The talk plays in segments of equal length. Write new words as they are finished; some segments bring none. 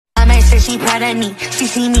said she proud of me. She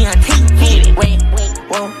see me on TV. Wait,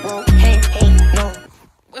 whoa, hey, no.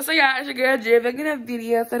 What's up, y'all? It's your girl, Jib. Back in that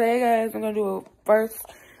video today, guys. I'm gonna do a first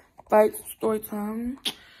fight story time.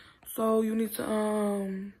 So you need to,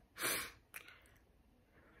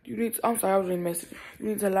 I'm sorry, I was reading a message. You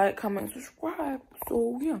need to like, comment, subscribe.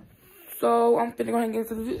 So, yeah. So, I'm finna go ahead and get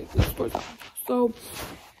into the video, story time. So,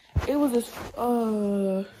 it was this,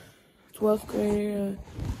 12th grade.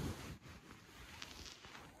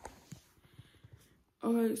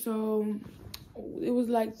 Okay, so, it was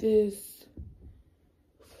like this,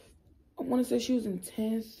 I want to say she was in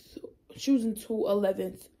 10th, she was into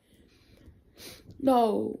 11th.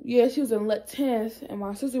 No, yeah, she was in 10th, and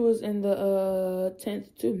my sister was in the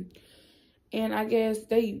 10th too. And I guess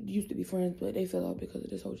they used to be friends, but they fell out because of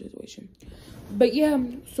this whole situation. But yeah,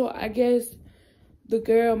 so I guess the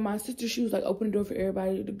girl, my sister, she was like opening the door for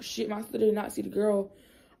everybody. My sister did not see the girl.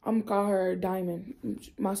 I'm gonna call her Diamond.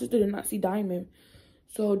 My sister did not see Diamond.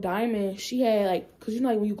 So Diamond, she had like, cause you know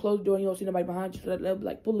like when you close the door and you don't see nobody behind you, so that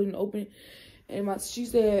like pull it and open. And she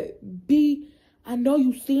said, B, I know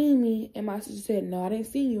you seen me. And my sister said, no, I didn't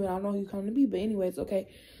see you, and I know you coming to me. But anyways, okay,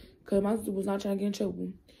 cause my sister was not trying to get in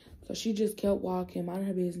trouble. So she just kept walking, minding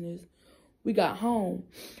her business. We got home.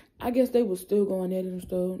 I guess they was still going at it and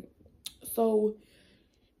stuff. So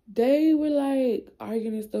they were like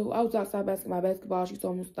arguing and stuff. I was outside my basketball. She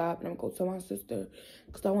told me to stop, and I'm gonna go tell my sister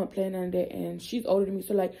because I wasn't playing none of that. And she's older than me,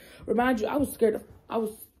 so like, remind you, I was scared. I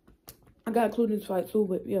got included in this fight too,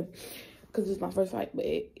 but yeah, because it's my first fight. But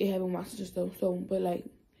it happened with my sister stuff. So, but like,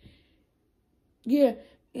 yeah.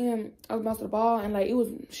 And I was bouncing the ball, and like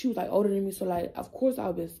she was like older than me, so like of course I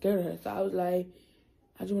was scared of her. So I was like,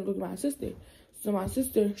 I just want to go get my sister. So my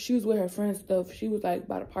sister, she was with her friends stuff. She was like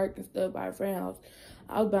by the park and stuff, by her friend's house.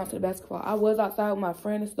 I was bouncing the basketball. I was outside with my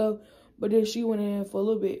friend and stuff, but then she went in for a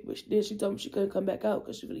little bit. But then she told me she couldn't come back out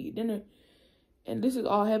because she was gonna eat dinner. And this is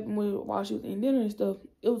all happened while she was eating dinner and stuff.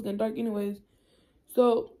 It was getting dark anyways.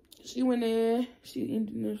 So she went in, she eating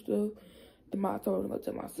dinner and stuff. Then I told her to go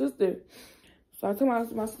tell my sister. So I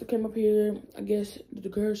told my sister came up here. I guess the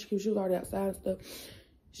girl, she was already outside and stuff.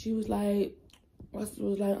 She was like, my sister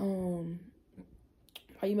was like,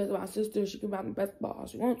 why you messing with my sister? She can out in basketball all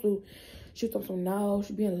she wants to. She was talking no,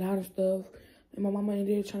 she being loud and stuff. And my mama in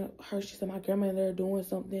there trying to her, she said my grandma in there doing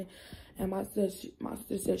something. And my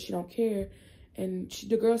sister said she don't care. And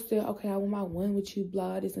the girl said, okay, I want my one with you,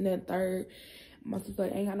 blah, this and that, third. My sister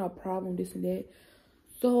like, ain't got no problem, this and that.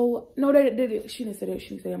 So, no, she didn't say that. She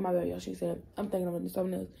didn't say that. My bad, y'all. She said, I'm thinking of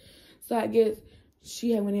something else. So, I guess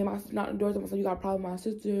she had went in. My sister knocked on the door. So, you got a problem with my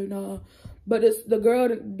sister? No. But it's the girl,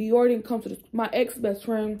 Dior didn't come to my ex-best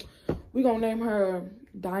friend. We gonna name her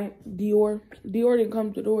Dior. Dior didn't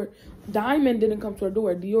come to the door. Diamond didn't come to her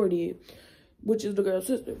door. Dior did, which is the girl's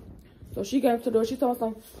sister. So, she came to the door. She told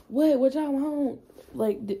something, what y'all want home?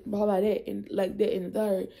 Like, blah, blah, that. And like that in the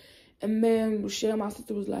third. And then Michelle, my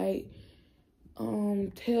sister, was like,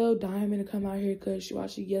 tell Diamond to come out here because while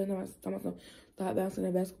she yelling at my son, stop bouncing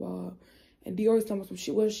that basketball. And Dior's telling me some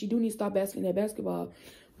shit. Well, she do need to stop bouncing that basketball,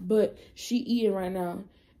 but she eating right now.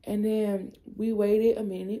 And then we waited a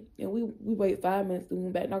minute, and we waited 5 minutes, and we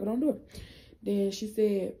went back knocking on the door. Then she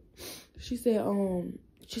said,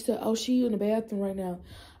 oh, she in the bathroom right now.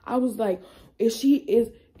 I was like, is she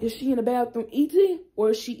in the bathroom eating, or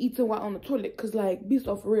is she eating while on the toilet? Cause like, be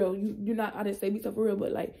so for real. You're not. I didn't say be so for real,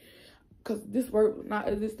 but like. Cause this word not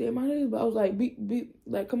existed in my head, but I was like, be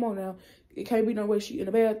like, come on now, it can't be no way she in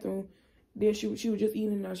the bathroom. Then she was just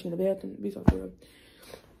eating, now she in the bathroom. Be so real.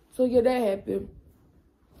 So yeah, that happened.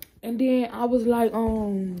 And then I was like, bro,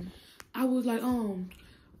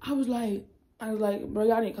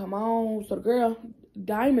 y'all didn't come on. So the girl,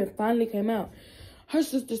 Diamond, finally came out. Her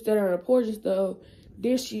sister stayed on the porch and stuff.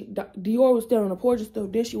 Then Dior was still on the porch and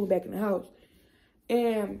stuff. Then she went back in the house.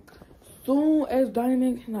 And soon as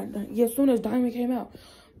Diamond came out,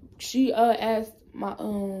 she asked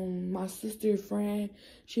my sister friend,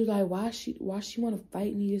 she was like, why she want to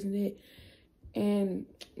fight me, this and that. And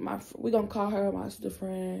we gonna call her my sister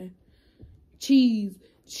friend Cheese.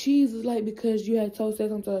 Cheese is like, because you had said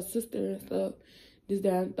something to her sister and stuff, this,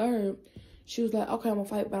 that, and third. She was like, okay, I'm gonna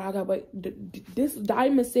fight, but I gotta wait. This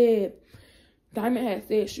Diamond had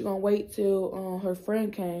said she gonna wait till her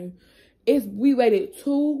friend came. We waited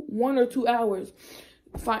 1 or 2 hours.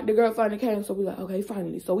 The girl finally came, so we like, okay,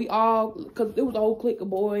 finally. So we all, because it was a whole clique of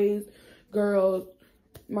boys, girls.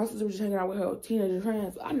 My sister was just hanging out with her teenager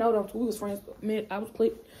friends. I know them, so we was friends. Man, I was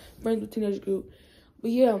friends with teenager group.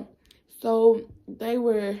 But yeah, so they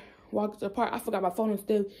were walking to the park. I forgot my phone and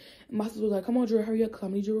stuff. And my sister was like, come on, Drew, hurry up, because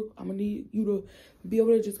I'm gonna need you to be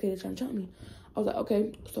over there just in case they're trying to jump me. I was like,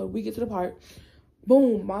 okay. So we get to the park.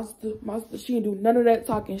 Boom, my sister, she didn't do none of that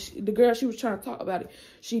talking. The girl, she was trying to talk about it.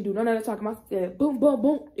 She didn't do none of that talking. My sister said, boom, boom,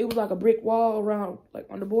 boom. It was like a brick wall around, like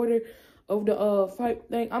on the border of the fight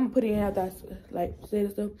thing. I'm gonna put it in after I like say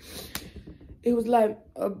this stuff. It was like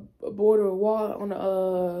a border wall on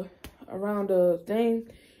the around the thing,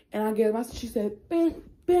 and I guess my sister, she said, bang,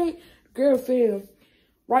 bang. Girl fell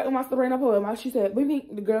right when my sister ran up her. She said, bang, bang.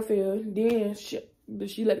 The girl fell. Then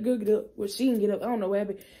she let the girl get up. Well, she didn't get up. I don't know what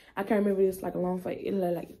happened. I can't remember. This like a long fight. It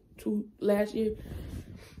like last year.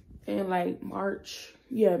 And like March.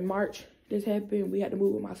 Yeah, March. This happened. We had to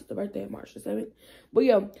move with my sister's birthday, March the 7th. But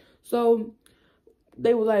yeah, so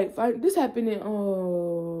they were like fight. This happened in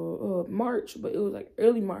March, but it was like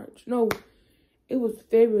early March. No, it was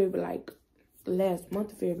February, but like the last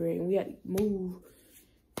month of February, and we had to move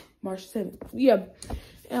March 7th. Yeah.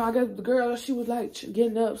 And I guess the girl, she was like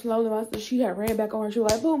getting up slowly. My sister, she had ran back on her. She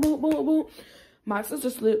was like, boom, boom, boom, boom. My sister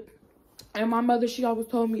slipped. And my mother, she always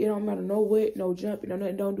told me it don't matter no weight, no jumping, no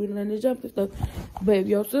nothing. Don't do none of the jumping stuff. But if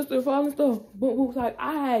your sister fall and stuff, boom, boom. Like,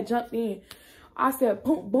 I had jumped in. I said,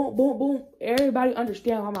 boom, boom, boom, boom. Everybody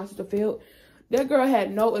understand how my sister felt. That girl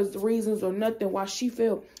had no reasons or nothing why she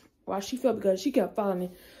felt. Why she felt, because she kept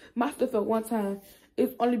falling. My sister felt one time.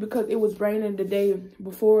 It's only because it was raining the day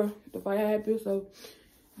before the fight happened. So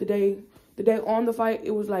the day on the fight,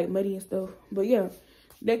 it was like muddy and stuff. But yeah,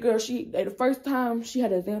 that girl, the first time she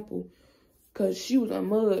had an example, because she was on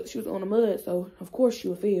mud. She was on the mud, so of course she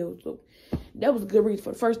would fail. So that was a good reason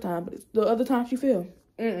for the first time. But the other time she fell.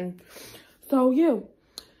 So yeah.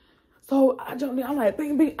 So I jumped in. I'm like,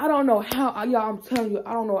 bing, bing. I don't know how, y'all, I'm telling you,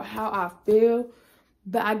 I don't know how I fell.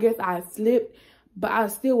 But I guess I slipped. But I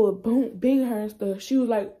still would boom, bing her and stuff. She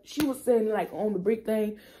was sitting like on the brick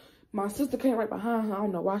thing. My sister came right behind her. I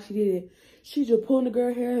don't know why she did it. She just pulling the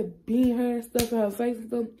girl hair, beating her and stuff in her face and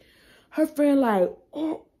stuff. Her friend like,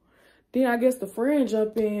 oh. Then I guess the friend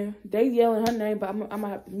jumped in. They yelling her name, but I'm gonna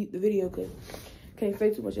have to mute the video because can't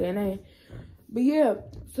say too much of that name. But yeah,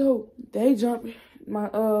 so they jumped.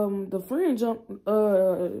 The friend jumped.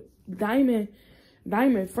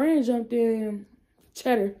 Diamond friend jumped in.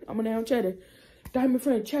 Cheddar. I'm gonna name Cheddar. Diamond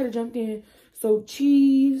friend Cheddar jumped in. So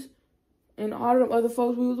Cheese and all them other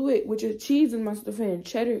folks we was with, which is Cheese and my sister friend.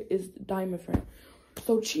 Cheddar is Diamond friend.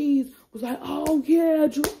 So Cheese was like, oh yeah,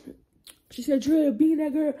 she said, Drew, being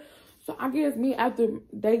that girl. So I guess me, after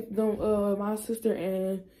my sister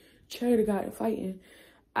and Cheddar got fighting,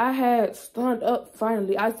 I had stunned up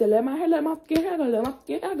finally. I said, let my skin hair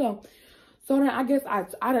go. So then I guess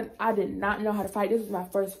I did not know how to fight. This is my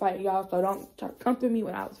first fight, y'all. So don't try to come to me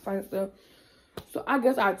when I was fighting stuff. So I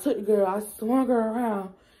guess I took the girl. I swung her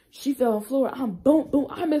around. She fell on the floor. I'm boom, boom.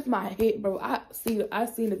 I missed my hit, bro. I seen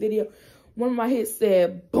the video. One of my hits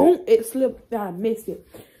said boom. It slipped. I missed it.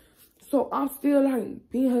 So I'm still like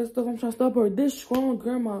beating her stuff. I'm trying to stop her. This strong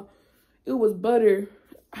grandma, it was Butter.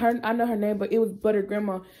 I know her name, but it was Butter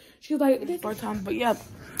grandma. She was like, this first time, but yeah.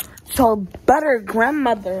 So Butter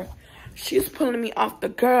grandmother, she's pulling me off the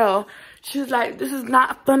girl. She was like, this is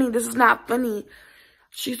not funny. This is not funny.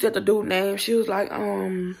 She said the dude name. She was like,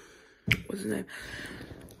 what's his name?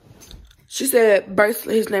 She said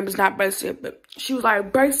Bracelet. His name is not Bracelet, but she was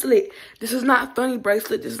like, Bracelet, this is not funny,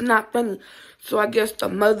 Bracelet. This is not funny. So I guess the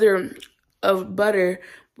mother of Butter,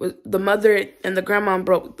 the mother and the grandma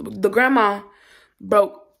broke. The grandma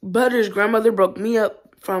broke, Butter's grandmother broke me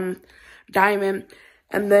up from Diamond.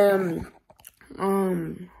 And then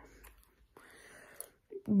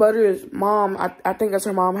Butter's mom, I think that's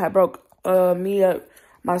her mom, had broke me up.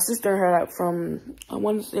 My sister and her up from, I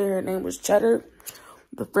want to say her name was Cheddar.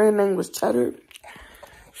 The friend name was Cheddar.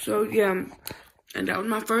 So yeah, and that was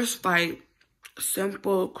my first fight.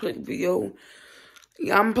 Simple, quick video.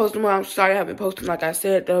 Yeah, I'm posting more. I'm sorry I haven't posted like I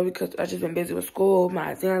said though, because I just been busy with school.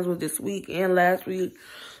 My exams was this week and last week,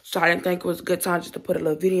 so I didn't think it was a good time just to put a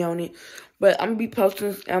little video on it. But I'm gonna be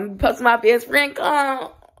posting. My best friend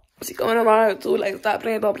come. She coming around too. Like, stop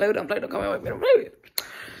playing, don't play with them, don't come away with them, play with.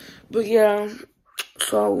 But yeah,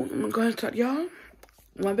 so I'm gonna go ahead and tell y'all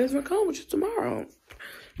my best friend come, which is tomorrow.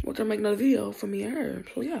 We're gonna make another video for me and her.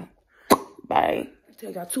 So yeah, bye. I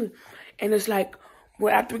tell y'all too. And it's like,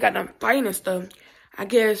 well, after we got done fighting and stuff, I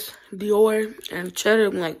guess Dior and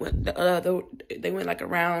Cheddar like they went like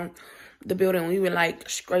around the building. We went like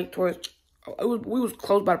straight towards. We was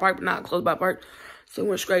close by the park, but not close by the park. So we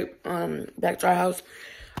went straight back to our house.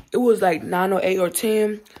 It was like 9:08 or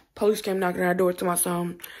 10. Police came knocking on our door to my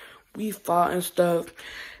son. We fought and stuff.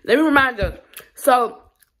 Let me remind you. So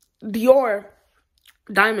Dior,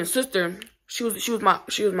 Diamond's sister, she was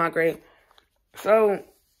my grade. So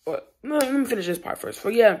let me finish this part first. So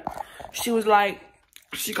yeah, she was like,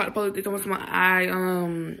 she called the police. They told us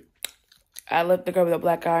I left the girl with a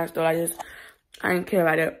black eye and stuff. I didn't care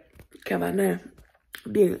about that. Care about that.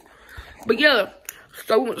 Did. But yeah,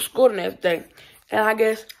 so we went to school the next day. And I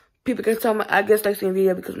guess people can tell me, I guess they seen the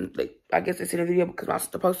video because, my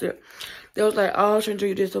sister posted it. They was like, oh, Shantra,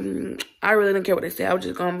 you did something. I really didn't care what they said. I was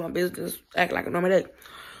just going about my business, acting like a normal day.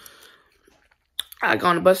 I got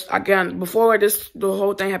on the bus. Before the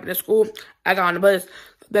whole thing happened at school, I got on the bus.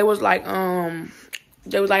 They was like,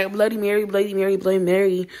 Bloody Mary, Bloody Mary, Bloody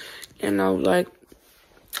Mary. And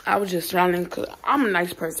I was just surrounding because I'm a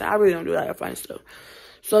nice person. I really don't do that funny stuff.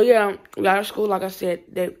 So yeah, we got to school. Like I said,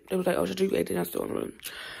 they was like, oh, should you 18? I'm still in the room.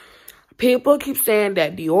 People keep saying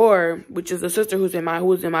that Dior, which is a sister who was in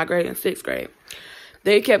my grade in 6th grade,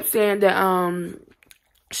 they kept saying that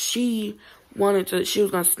she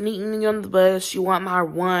was gonna sneak me on the bus. She wanted my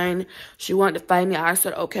one. She wanted to fight me. I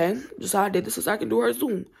said, okay, just how I did this is I can do her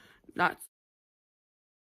Zoom. Not.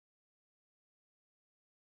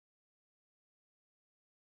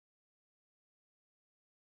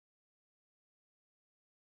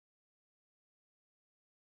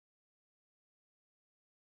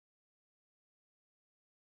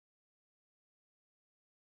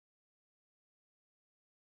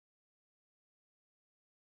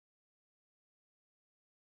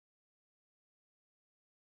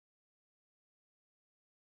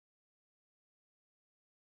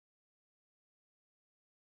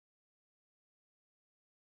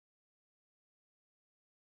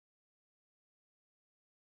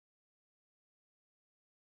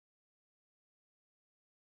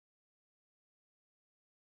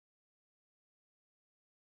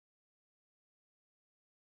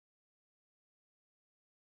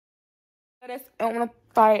 That's on the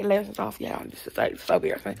fight lessons off. Yeah, this is like so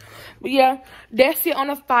weird. But yeah, that's it on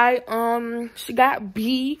the fight. She got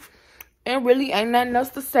beat, and really ain't nothing else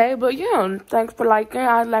to say. But yeah, thanks for liking.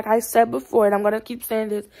 Like I said before, and I'm gonna keep saying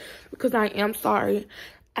this because I am sorry.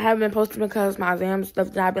 I haven't been posting because my exam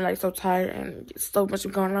stuff. That I've been like so tired and so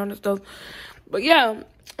much going on and stuff. But yeah,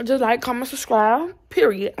 just like, comment, subscribe.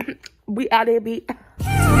 Period. We out there, beat.